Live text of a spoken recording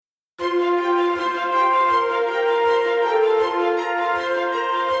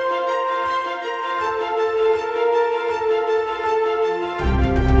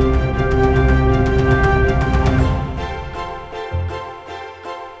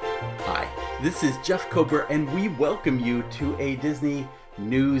This is Jeff Kober, and we welcome you to a Disney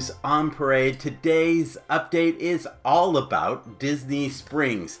News on Parade. Today's update is all about Disney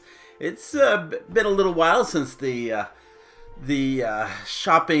Springs. It's been a little while since the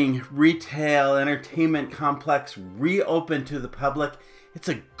shopping, retail, entertainment complex reopened to the public. It's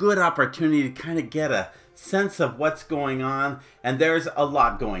a good opportunity to kind of get a sense of what's going on, and there's a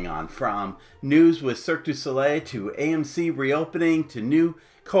lot going on, from news with Cirque du Soleil to AMC reopening to new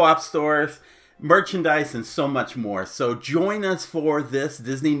co-op stores, merchandise, and so much more. So join us for this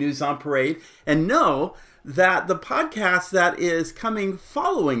Disney News on Parade, and know that the podcast that is coming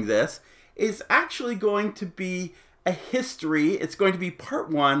following this is actually going to be a history. It's going to be part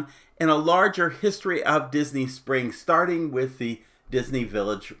one in a larger history of Disney Springs, starting with the Disney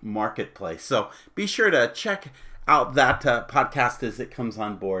Village Marketplace. So be sure to check out that podcast as it comes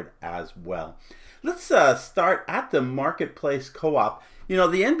on board as well. Let's start at the Marketplace Co-op. You know,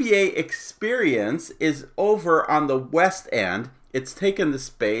 the NBA experience is over on the West End. It's taken the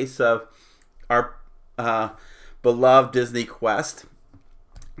space of our beloved Disney Quest.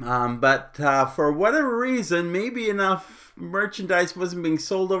 But for whatever reason, maybe enough merchandise wasn't being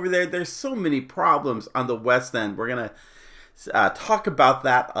sold over there. There's so many problems on the West End. We're going to talk about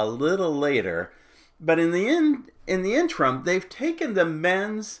that a little later. But in the interim, they've taken the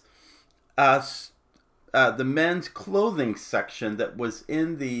men's clothing section that was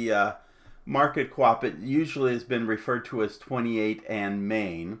in the Market Co-op. It usually has been referred to as 28 and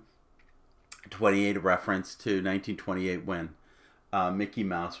Main. 28, a reference to 1928 when Mickey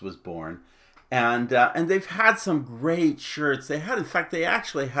Mouse was born. And they've had some great shirts. They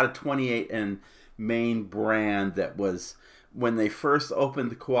actually had a 28 and Main brand that was when they first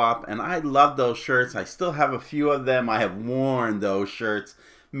opened the co-op, and I love those shirts. I still have a few of them. I have worn those shirts,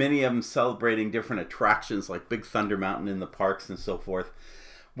 many of them celebrating different attractions like Big Thunder Mountain in the parks and so forth.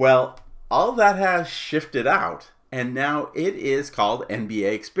 Well, all that has shifted out, and now it is called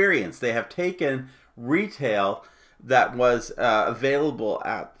NBA Experience. They have taken retail that was available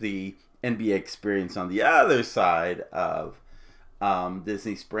at the NBA Experience on the other side of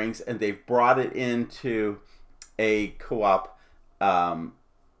Disney Springs, and they've brought it into a co-op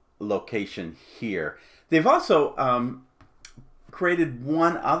location here. They've also created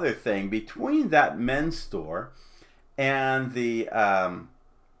one other thing between that men's store and the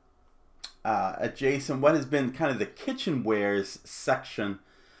adjacent, what has been kind of the kitchenwares section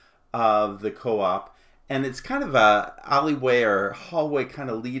of the co-op. And it's kind of a alleyway or hallway kind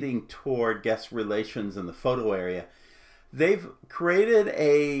of leading toward guest relations in the photo area. They've created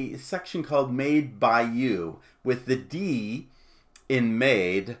a section called Made by You, with the D in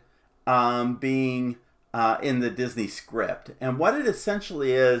Made being in the Disney script. And what it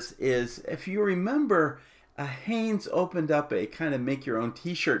essentially is if you remember, Hanes opened up a kind of make-your-own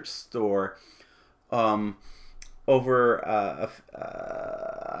t-shirt store over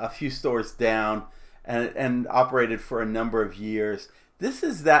a few stores down, and operated for a number of years. This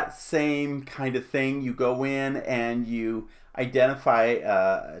is that same kind of thing. You go in and you identify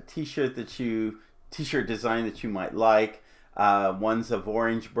a t-shirt design that you might like. One's of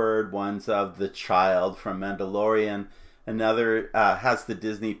Orange Bird, one's of the Child from Mandalorian. Another has the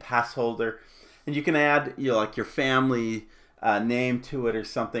Disney pass holder, and you can add your family name to it or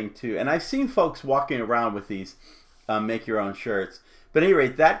something too. And I've seen folks walking around with these make your own shirts. But at any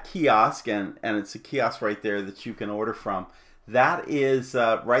rate, that kiosk, and it's a kiosk right there that you can order from. That is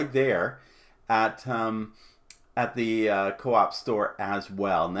right there at the co-op store as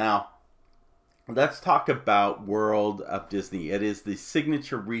well. Now, let's talk about World of Disney. It is the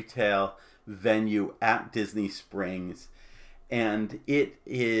signature retail venue at Disney Springs, and it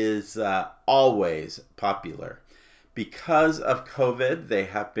is always popular. Because of COVID, they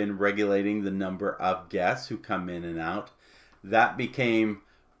have been regulating the number of guests who come in and out. That became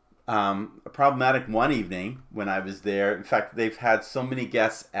problematic one evening when I was there. In fact, they've had so many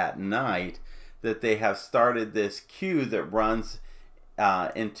guests at night that they have started this queue that runs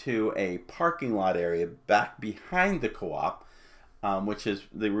into a parking lot area back behind the co-op, which is,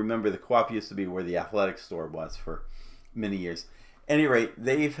 remember, the co-op used to be where the athletic store was for many years. At any rate,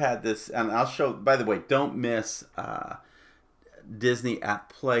 they've had this, and I'll show, by the way, don't miss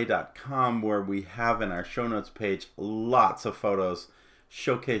DisneyAtPlay.com, where we have in our show notes page lots of photos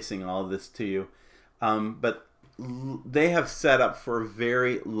showcasing all of this to you. But they have set up for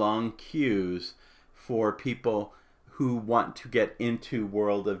very long queues for people who want to get into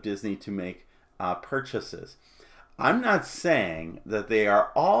World of Disney to make purchases. I'm not saying that they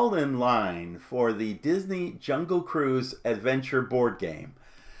are all in line for the Disney Jungle Cruise Adventure board game,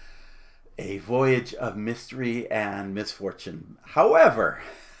 a voyage of mystery and misfortune. However,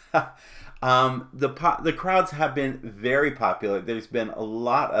 The crowds have been very popular. There's been a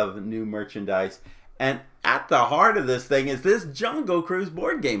lot of new merchandise. And at the heart of this thing is this Jungle Cruise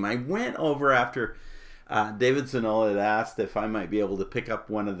board game. I went over after David Zanola had asked if I might be able to pick up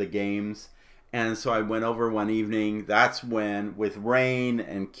one of the games. And so I went over one evening. That's when, with rain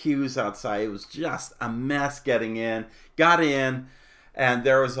and queues outside, it was just a mess getting in. Got in, and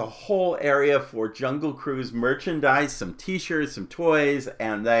there was a whole area for Jungle Cruise merchandise, some t-shirts, some toys,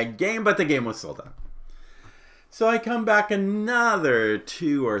 and the game, but the game was sold out. So I come back another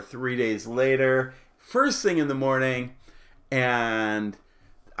 2 or 3 days later, first thing in the morning, and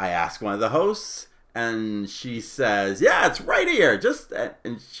I ask one of the hosts, and she says, yeah, it's right here.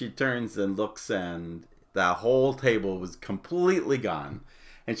 And she turns and looks, and the whole table was completely gone.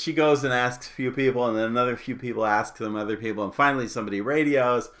 And she goes and asks a few people, and then another few people ask some other people, and finally somebody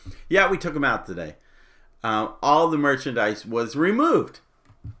radios, yeah, we took them out today. All the merchandise was removed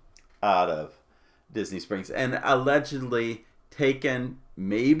out of Disney Springs and allegedly taken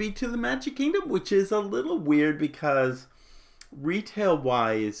maybe to the Magic Kingdom, which is a little weird because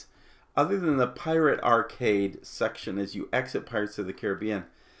retail-wise, other than the Pirate Arcade section as you exit Pirates of the Caribbean,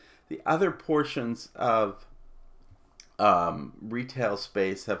 the other portions of retail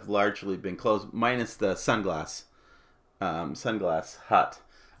space have largely been closed, minus the Sunglass Hut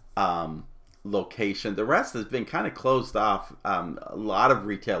location. The rest has been kind of closed off. A lot of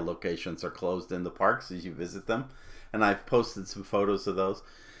retail locations are closed in the parks as you visit them, and I've posted some photos of those.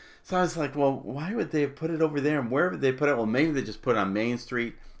 So I was like, well, why would they have put it over there, and where would they put it? Well, maybe they just put it on Main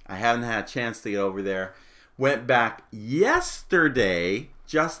Street. I haven't had a chance to get over there. Went back yesterday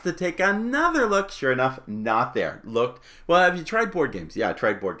just to take another look. Sure enough, not there. Looked. Well, have you tried board games? Yeah, I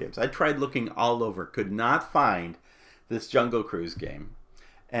tried board games. I tried looking all over. Could not find this Jungle Cruise game.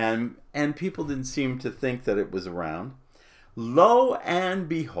 And people didn't seem to think that it was around. Lo and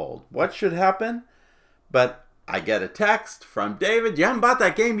behold, what should happen? But I get a text from David. You haven't bought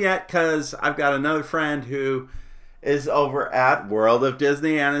that game yet because I've got another friend who is over at World of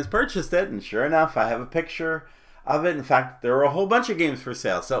Disney and has purchased it. And sure enough, I have a picture of it. In fact, there were a whole bunch of games for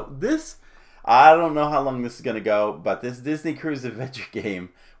sale. So this, I don't know how long this is going to go, but this Disney Cruise Adventure game,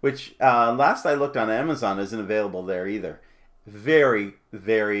 which last I looked on Amazon, isn't available there either. Very,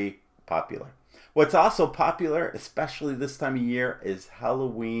 very popular. What's also popular, especially this time of year, is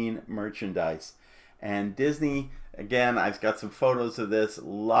Halloween merchandise. And Disney, again, I've got some photos of this,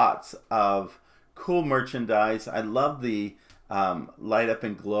 lots of cool merchandise. I love the light up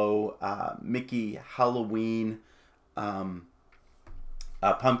and glow Mickey Halloween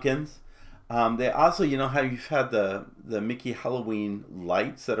pumpkins. They also, you know how you've had the Mickey Halloween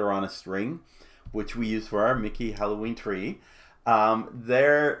lights that are on a string, which we use for our Mickey Halloween tree.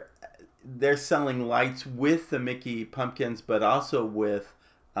 They're selling lights with the Mickey pumpkins, but also with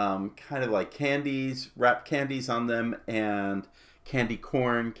kind of like candies, wrapped candies on them, and candy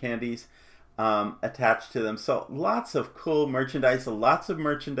corn candies attached to them. So lots of cool merchandise, lots of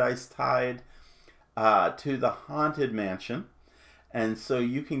merchandise tied to the Haunted Mansion. And so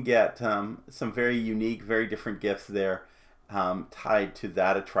you can get some very unique, very different gifts there tied to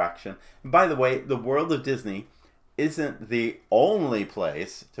that attraction. And by the way, the World of Disney isn't the only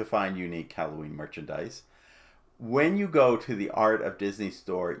place to find unique Halloween merchandise. When you go to the Art of Disney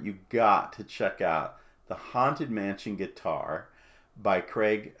store, you got to check out the Haunted Mansion guitar by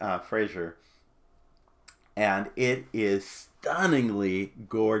Craig Fraser. And it is stunningly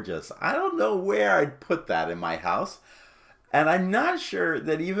gorgeous. I don't know where I'd put that in my house. And I'm not sure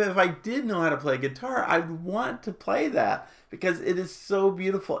that even if I did know how to play guitar, I'd want to play that because it is so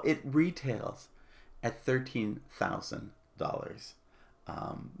beautiful. It retails at $13,000.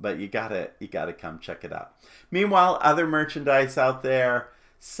 But you gotta come check it out. Meanwhile, other merchandise out there,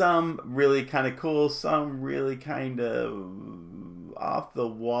 some really kind of cool, some really kind of off the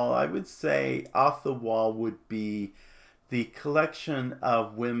wall. I would say off the wall would be the collection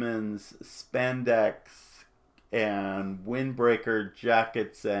of women's spandex and windbreaker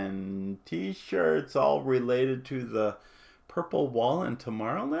jackets and t-shirts, all related to the Purple Wall in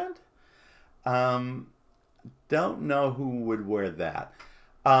Tomorrowland. Don't know who would wear that.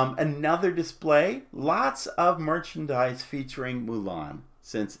 Another display, lots of merchandise featuring Mulan,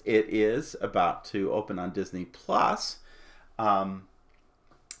 since it is about to open on Disney Plus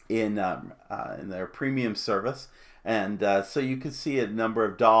in their premium service. And so you can see a number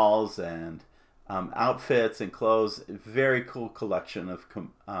of dolls and outfits and clothes. Very cool collection of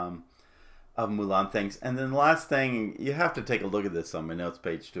Mulan things. And then the last thing, you have to take a look at this on my notes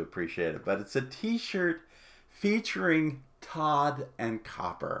page to appreciate it, but it's a t-shirt featuring Todd and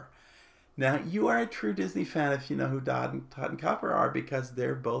Copper. Now, you are a true Disney fan if you know who Todd and Copper are, because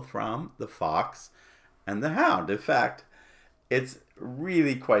they're both from The Fox and the Hound. In fact, it's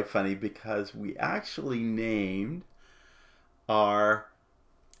really quite funny because we actually named our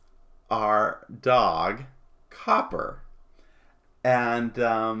dog Copper, and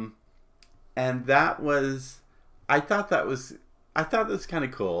that was I thought that was kind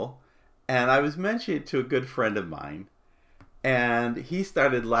of cool, and I was mentioning it to a good friend of mine, and he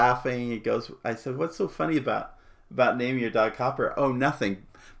started laughing. He goes, I said, "What's so funny about naming your dog Copper?" "Oh, nothing,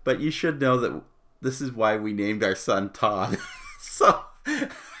 but you should know that this is why we named our son Todd." So,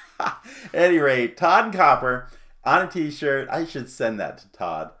 at any rate, Todd and Copper on a T-shirt. I should send that to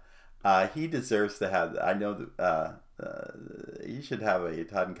Todd. He deserves to have. I know that he should have a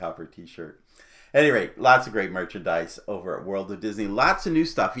Todd and Copper T-shirt. At any rate, lots of great merchandise over at World of Disney. Lots of new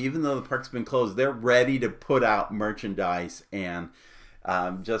stuff. Even though the park's been closed, they're ready to put out merchandise, and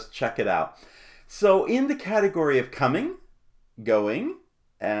just check it out. So in the category of coming, going,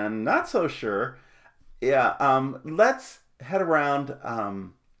 and not so sure, let's head around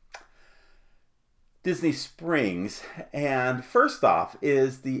Disney Springs. And first off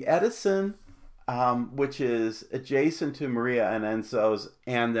is the Edison, which is adjacent to Maria and Enzo's,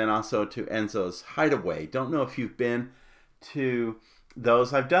 and then also to Enzo's Hideaway. Don't know if you've been to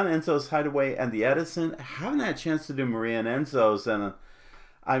those. I've done Enzo's Hideaway and the Edison. I haven't had a chance to do Maria and Enzo's, and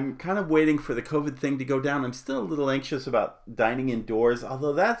I'm kind of waiting for the COVID thing to go down. I'm still a little anxious about dining indoors,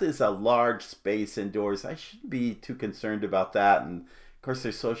 although that is a large space indoors. I shouldn't be too concerned about that, and of course,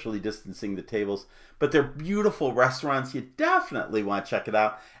 they're socially distancing the tables, but they're beautiful restaurants. You definitely want to check it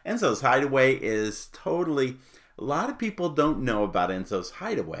out. Enzo's Hideaway is totally... A lot of people don't know about Enzo's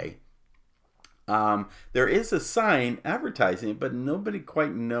Hideaway. There is a sign advertising it, but nobody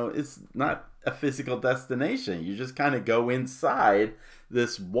quite knows. It's not a physical destination. You just kind of go inside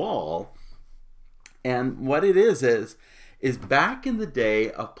this wall. And what it is back in the day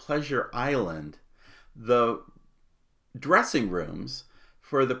of Pleasure Island, the dressing rooms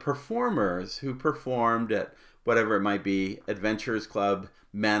for the performers who performed at whatever it might be, Adventurers Club,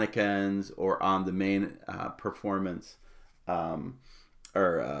 Mannequins, or on the main performance,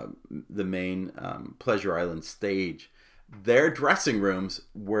 or the main Pleasure Island stage, their dressing rooms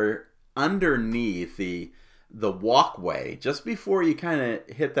were underneath the walkway, just before you kind of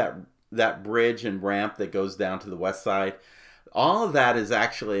hit that bridge and ramp that goes down to the west side. All of that is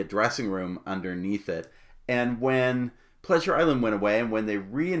actually a dressing room underneath it. And when Pleasure Island went away, and when they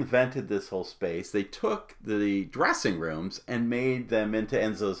reinvented this whole space, they took the dressing rooms and made them into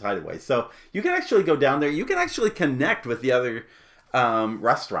Enzo's Hideaway. So you can actually go down there. You can actually connect with the other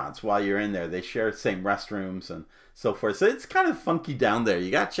restaurants while you're in there. They share the same restrooms and so forth. So it's kind of funky down there. You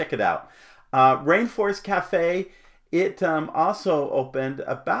got to check it out. Rainforest Cafe, it also opened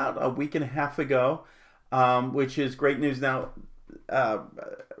about a week and a half ago, which is great news. Now,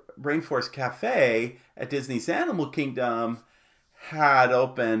 Rainforest Cafe at Disney's Animal Kingdom had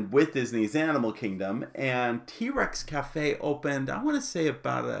opened with Disney's Animal Kingdom, and T-Rex Cafe opened, I want to say,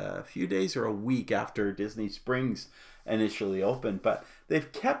 about a few days or a week after Disney Springs initially opened. But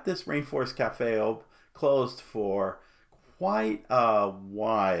they've kept this Rainforest Cafe closed for quite a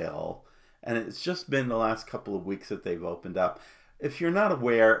while, and it's just been the last couple of weeks that they've opened up. If you're not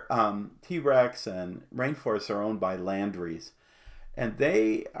aware, T-Rex and Rainforest are owned by Landry's, and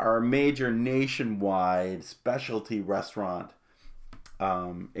they are a major nationwide specialty restaurant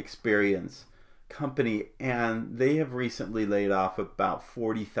experience company, and they have recently laid off about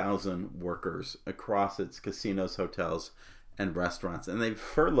 40,000 workers across its casinos, hotels, and restaurants, and they've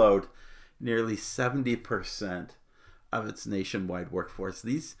furloughed nearly 70% of its nationwide workforce.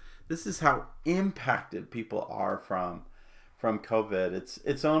 This is how impacted people are from COVID.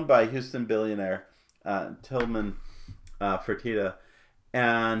 It's owned by Houston billionaire Tillman Fertitta,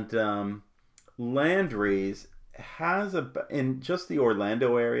 and Landry's has in just the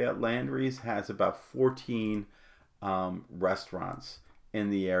Orlando area, Landry's has about 14 restaurants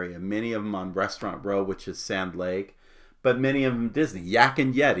in the area. Many of them on Restaurant Row, which is Sand Lake, but many of them Disney. Yak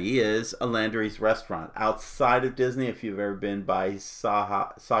and Yeti is a Landry's restaurant. Outside of Disney, if you've ever been by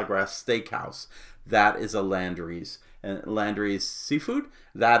Sawgrass Steakhouse, that is a Landry's. And Landry's Seafood,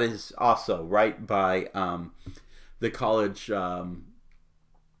 that is also right by the college, some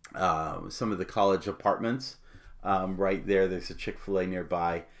of the college apartments. Right there, there's a Chick-fil-A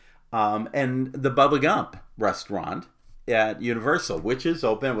nearby. And the Bubba Gump restaurant at Universal, which is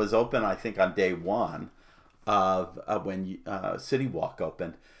open, was open, I think, on day one of when City Walk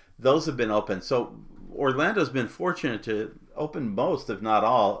opened. Those have been open. So Orlando's been fortunate to open most, if not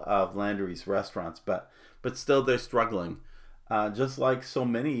all, of Landry's restaurants, but still they're struggling just like so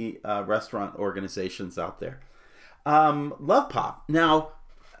many restaurant organizations out there. Love Pop. Now,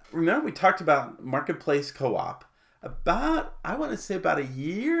 remember we talked about Marketplace Co-op about, I want to say about a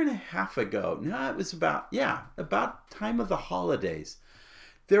year and a half ago. No, it was about time of the holidays.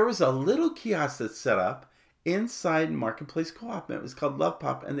 There was a little kiosk that's set up inside Marketplace Co-op, and it was called Love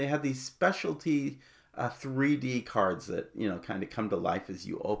Pop, and they had these specialty 3D cards that, kind of come to life as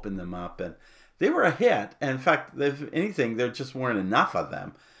you open them up, and they were a hit. And in fact, if anything, there just weren't enough of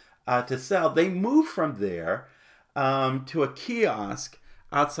them to sell. They moved from there to a kiosk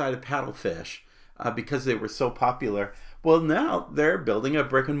outside of Paddlefish because they were so popular. Well, now they're building a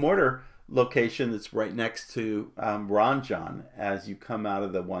brick and mortar location that's right next to Ron John as you come out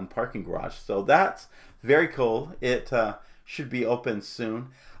of the one parking garage. So that's very cool. It should be open soon.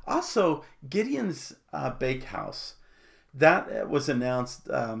 Also, Gideon's Bakehouse. That was announced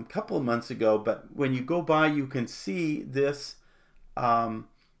a couple of months ago, but when you go by, you can see this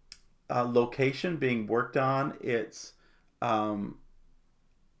location being worked on. It's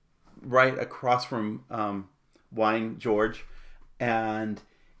right across from Wine George, and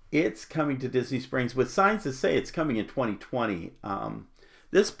it's coming to Disney Springs with signs that say it's coming in 2020.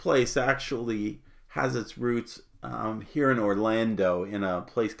 This place actually has its roots here in Orlando in a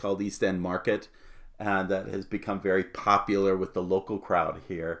place called East End Market that has become very popular with the local crowd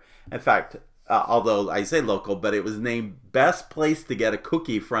here. In fact, although I say local, but it was named best place to get a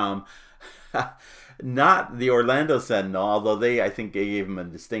cookie from. Not the Orlando Sentinel, although I think they gave them a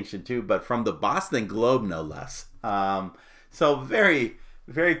distinction too, but from the Boston Globe, no less. So very,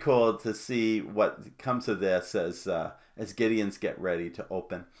 very cool to see what comes of this as Gideon's get ready to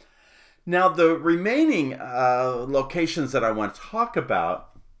open. Now, the remaining locations that I want to talk about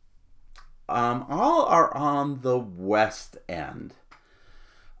all are on the west end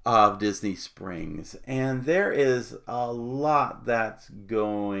of Disney Springs, and there is a lot that's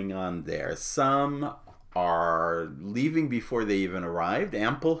going on there. Some are leaving before they even arrived.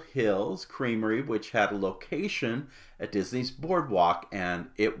 Ample Hills Creamery, which had a location at Disney's Boardwalk, and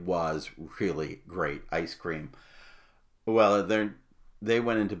it was really great ice cream. Well, they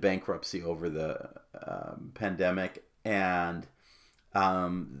went into bankruptcy over the pandemic, and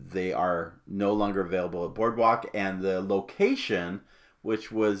they are no longer available at Boardwalk, and the location,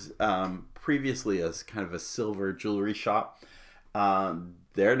 which was previously as kind of a silver jewelry shop,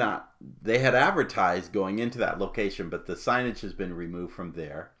 they had advertised going into that location, but the signage has been removed from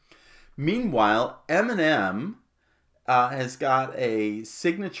there. Meanwhile, M&M has got a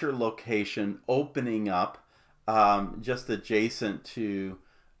signature location opening up just adjacent to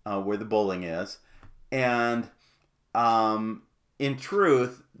where the bowling is. And in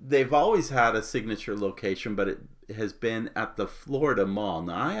truth, they've always had a signature location, but it has been at the Florida Mall.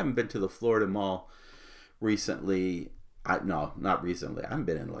 Now, I haven't been to the Florida Mall recently. Not recently. I haven't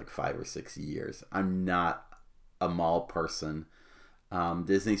been in like 5 or 6 years. I'm not a mall person.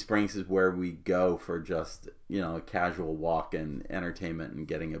 Disney Springs is where we go for just, a casual walk and entertainment and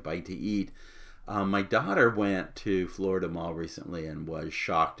getting a bite to eat. My daughter went to Florida Mall recently and was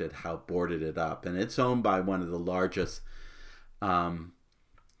shocked at how boarded it up. And it's owned by one of the largest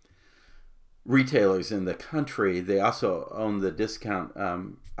retailers in the country. They also own the discount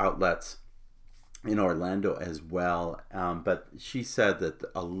outlets in Orlando as well. But she said that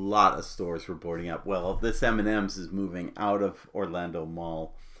a lot of stores were boarding up. Well, this M&M's is moving out of Orlando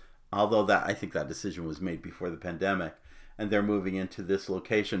Mall, although I think that decision was made before the pandemic, and they're moving into this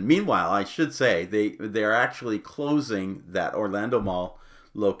location. Meanwhile, I should say they're actually closing that Orlando Mall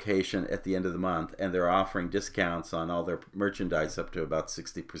location at the end of the month, and they're offering discounts on all their merchandise up to about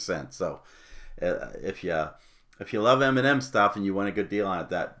 60%. So if you love M&M stuff and you want a good deal on it,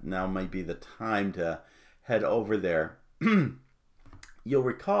 that now might be the time to head over there. You'll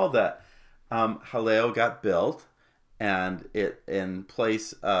recall that Jaleo got built, and it in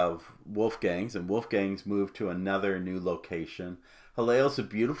place of Wolfgang's, and Wolfgang's moved to another new location. Jaleo's a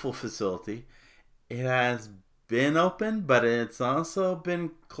beautiful facility. It has been open, but it's also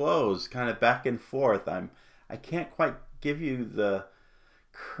been closed, kind of back and forth. I can't quite give you the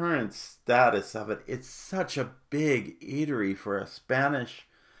current status of it. It's such a big eatery for a Spanish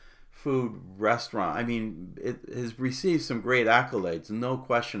food restaurant. I mean, it has received some great accolades, no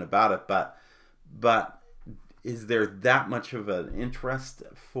question about it, but is there that much of an interest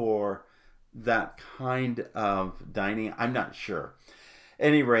for that kind of dining? I'm not sure. At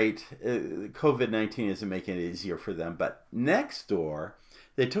any rate, COVID-19 isn't making it easier for them. But next door,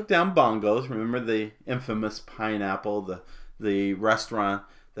 they took down Bongos. Remember the infamous Pineapple, the restaurant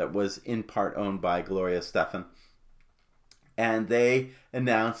that was in part owned by Gloria Estefan. And they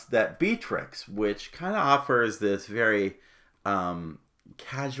announced that Beatrix, which kind of offers this very um,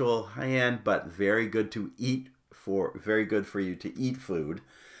 casual, high end, but very good to eat for, very good for you to eat food.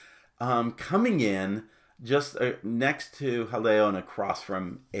 Coming in just next to Haleo and across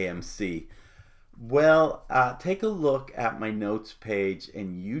from AMC. Well, take a look at my notes page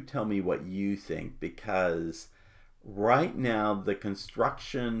and you tell me what you think, because right now the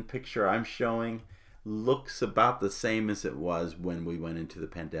construction picture I'm showing looks about the same as it was when we went into the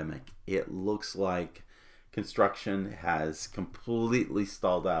pandemic. It looks like construction has completely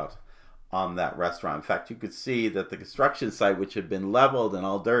stalled out on that restaurant. In fact, you could see that the construction site, which had been leveled and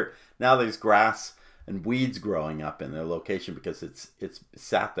all dirt, now there's grass and weeds growing up in their location because it's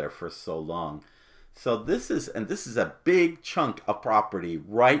sat there for so long. So this is a big chunk of property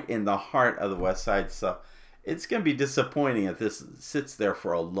right in the heart of the West Side. So it's going to be disappointing if this sits there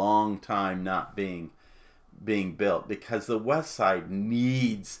for a long time not being built, because the West Side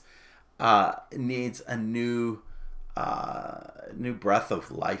needs a new breath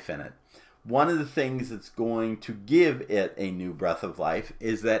of life in it. One of the things that's going to give it a new breath of life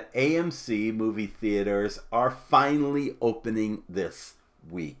is that AMC movie theaters are finally opening this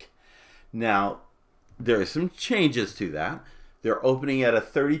week. Now, there are some changes to that. They're opening at a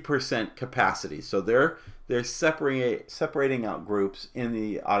 30% capacity. So they're separating out groups in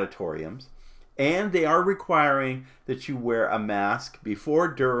the auditoriums. And they are requiring that you wear a mask before,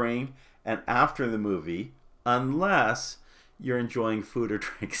 during, and after the movie, unless you're enjoying food or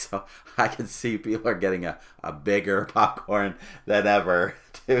drink. So I can see people are getting a bigger popcorn than ever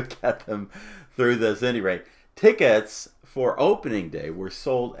to get them through this. At any rate, tickets for opening day were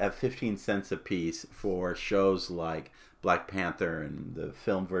sold at 15 cents a piece for shows like Black Panther and the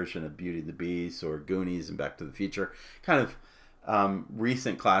film version of Beauty and the Beast, or Goonies and Back to the Future, kind of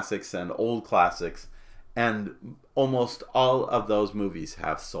recent classics and old classics. And almost all of those movies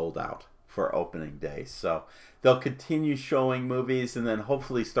have sold out for opening day. So they'll continue showing movies and then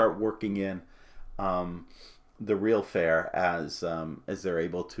hopefully start working in the real fare as they're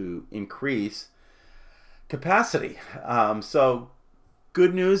able to increase capacity. So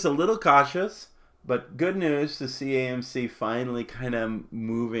good news, a little cautious, but good news to see AMC finally kind of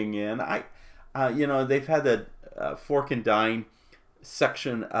moving in. They've had the Fork and Dine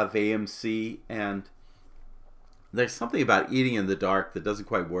section of AMC, and there's something about eating in the dark that doesn't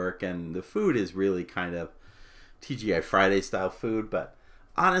quite work, and the food is really kind of TGI Friday style food. But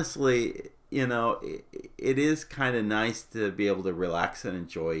honestly, it is kind of nice to be able to relax and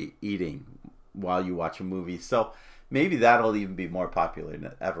enjoy eating while you watch a movie. So maybe that'll even be more popular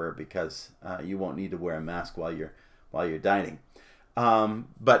than ever, because you won't need to wear a mask while you're dining.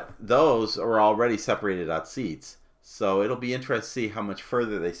 But those are already separated out seats. So it'll be interesting to see how much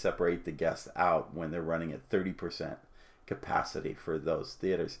further they separate the guests out when they're running at 30% capacity for those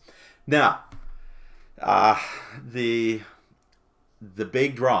theaters. Now, the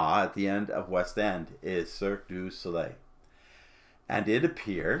big draw at the end of West End is Cirque du Soleil. And it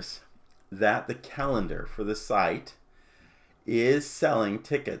appears that the calendar for the site is selling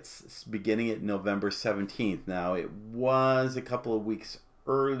tickets beginning at November 17th. Now, it was a couple of weeks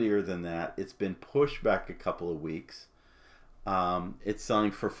earlier than that. It's been pushed back a couple of weeks. It's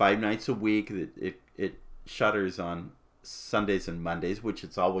selling for 5 nights a week. It shutters on Sundays and Mondays, which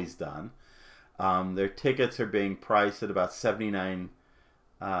it's always done. Their tickets are being priced at about $79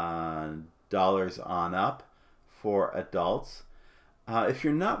 on up for adults. If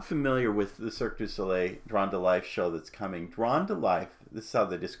you're not familiar with the Cirque du Soleil Drawn to Life show that's coming, Drawn to Life, this is how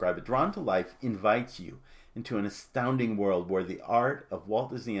they describe it, Drawn to Life invites you into an astounding world where the art of Walt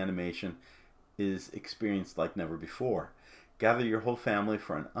Disney animation is experienced like never before. Gather your whole family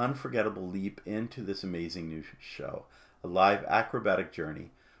for an unforgettable leap into this amazing new show, a live acrobatic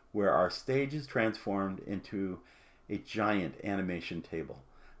journey where our stage is transformed into a giant animation table.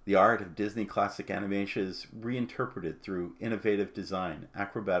 The art of Disney classic animation is reinterpreted through innovative design,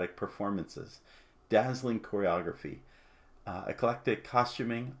 acrobatic performances, dazzling choreography, eclectic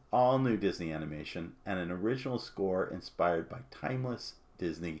costuming, all new Disney animation, and an original score inspired by timeless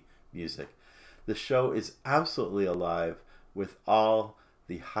Disney music. The show is absolutely alive with all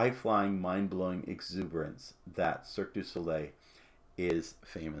the high-flying, mind-blowing exuberance that Cirque du Soleil is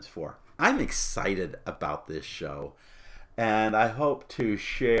famous for. I'm excited about this show, and I hope to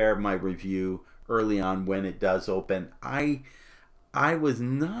share my review early on when it does open. I was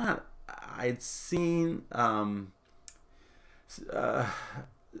not. I'd seen. I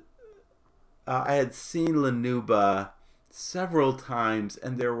had seen La Nouba several times,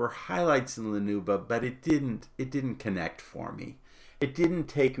 and there were highlights in La Nouba, but it didn't connect for me. It didn't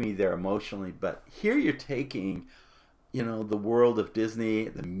take me there emotionally. But here you're taking the world of Disney,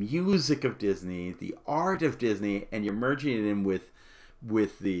 the music of Disney, the art of Disney, and you're merging it in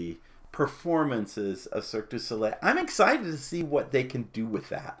with the performances of Cirque du Soleil. I'm excited to see what they can do with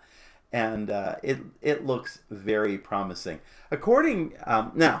that, and it looks very promising.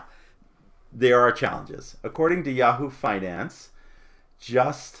 Now, there are challenges. According to Yahoo Finance,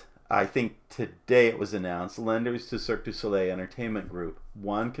 I think today it was announced, lenders to Cirque du Soleil Entertainment Group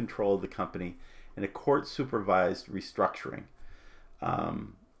won control of the company in a court-supervised restructuring.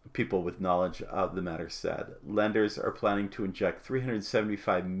 People with knowledge of the matter said. Lenders are planning to inject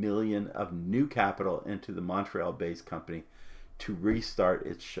 $375 million of new capital into the Montreal-based company to restart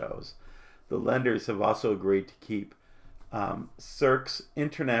its shows. The lenders have also agreed to keep Cirque's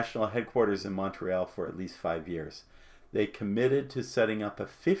international headquarters in Montreal for at least 5 years. They committed to setting up a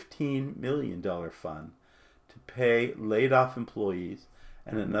 $15 million fund to pay laid-off employees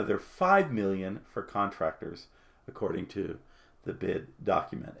and another $5 million for contractors, according to the bid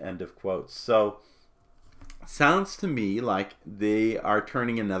document. End of quote. So, sounds to me like they are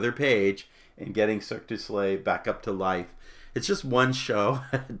turning another page and getting Cirque du Soleil back up to life. It's just one show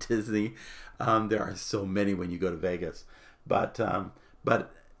at Disney. There are so many when you go to Vegas, but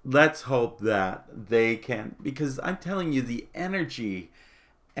let's hope that they can, because I'm telling you, the energy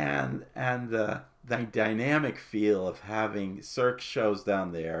and the dynamic feel of having Cirque shows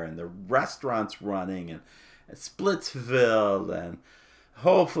down there and the restaurants running and Splitsville, and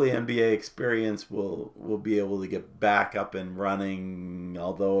hopefully NBA Experience will be able to get back up and running,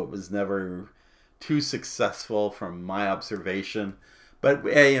 although it was never too successful from my observation. But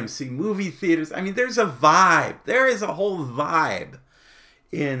AMC movie theaters, I mean, there's a vibe. There is a whole vibe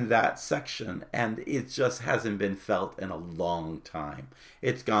in that section, and it just hasn't been felt in a long time.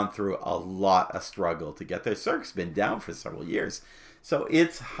 It's gone through a lot of struggle to get there. Cirque's been down for several years, so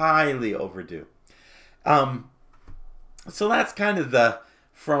it's highly overdue. So that's kind of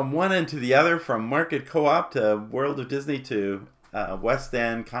from one end to the other, from Market Co-op to World of Disney to West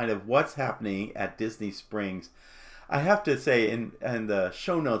End, kind of what's happening at Disney Springs. I have to say, in the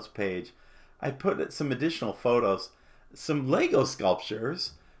show notes page, I put some additional photos, some Lego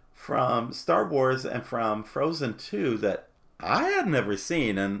sculptures from Star Wars and from Frozen 2 that I had never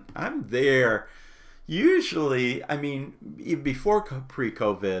seen, and I'm there usually, I mean, before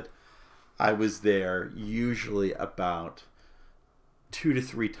pre-COVID, I was there usually about 2 to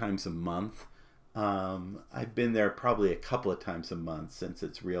 3 times a month. I've been there probably a couple of times a month since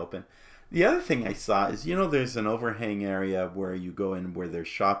it's reopened. The other thing I saw is, there's an overhang area where you go in where there's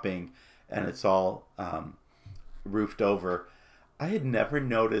shopping and it's all roofed over. I had never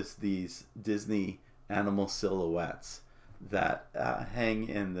noticed these Disney animal silhouettes that hang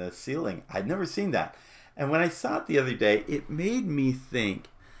in the ceiling. I'd never seen that. And when I saw it the other day, it made me think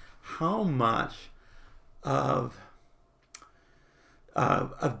how much of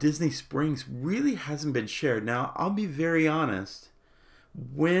Disney Springs really hasn't been shared. Now, I'll be very honest.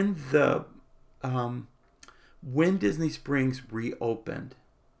 When Disney Springs reopened,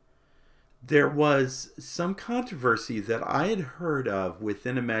 there was some controversy that I had heard of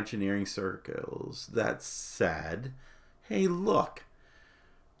within Imagineering circles that said, "Hey, look,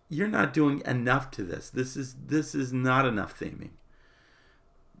 you're not doing enough to this. This is not enough theming."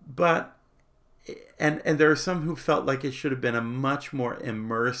 But and there are some who felt like it should have been a much more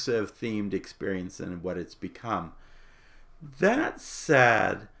immersive themed experience than what it's become. That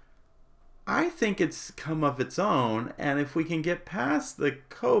said, I think it's come of its own, and if we can get past the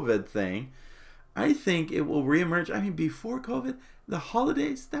COVID thing, I think it will reemerge. I mean, before COVID, the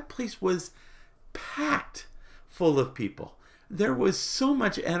holidays, that place was packed full of people. There was so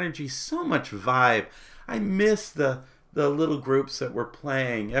much energy, so much vibe. I miss the little groups that were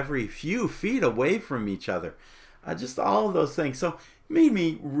playing every few feet away from each other. Just all of those things. So it made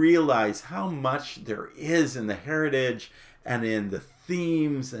me realize how much there is in the heritage and in the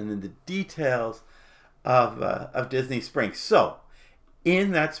themes and in the details of Disney Springs. So,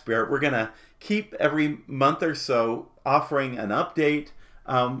 in that spirit, we're going to keep every month or so offering an update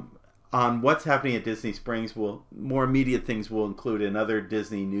on what's happening at Disney Springs. More immediate things will include in other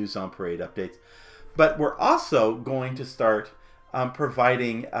Disney News on Parade updates. But we're also going to start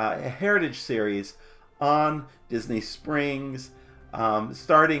providing a heritage series on Disney Springs,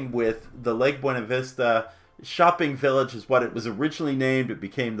 starting with the Lake Buena Vista Shopping Village is what it was originally named. It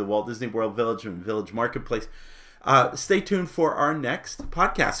became the Walt Disney World Village and Village Marketplace. Stay tuned for our next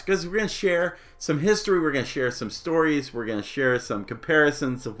podcast, because we're going to share some history, we're going to share some stories, we're going to share some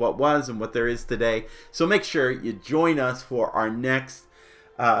comparisons of what was and what there is today. So make sure you join us for our next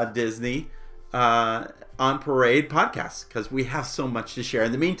Disney On Parade podcast, because we have so much to share.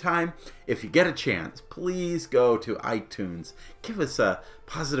 In the meantime, if you get a chance, please go to iTunes. Give us a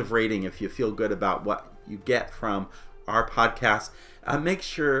positive rating if you feel good about what you get from our podcast. Make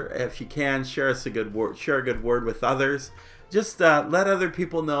sure, if you can, share a good word with others. Just let other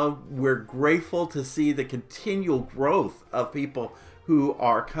people know we're grateful to see the continual growth of people who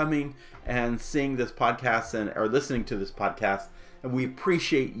are coming and seeing this podcast and are listening to this podcast. And we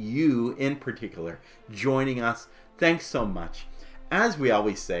appreciate you in particular joining us. Thanks so much. As we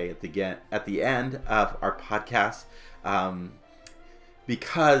always say at the end of our podcast,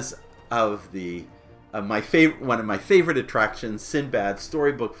 because of one of my favorite attractions, Sinbad's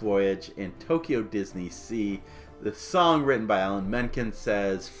storybook voyage in Tokyo Disney Sea, the song written by Alan Menken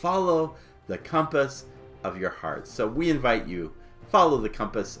says, "Follow the compass of your heart." So we invite you, follow the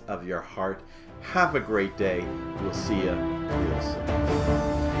compass of your heart. Have a great day. We'll see you real soon.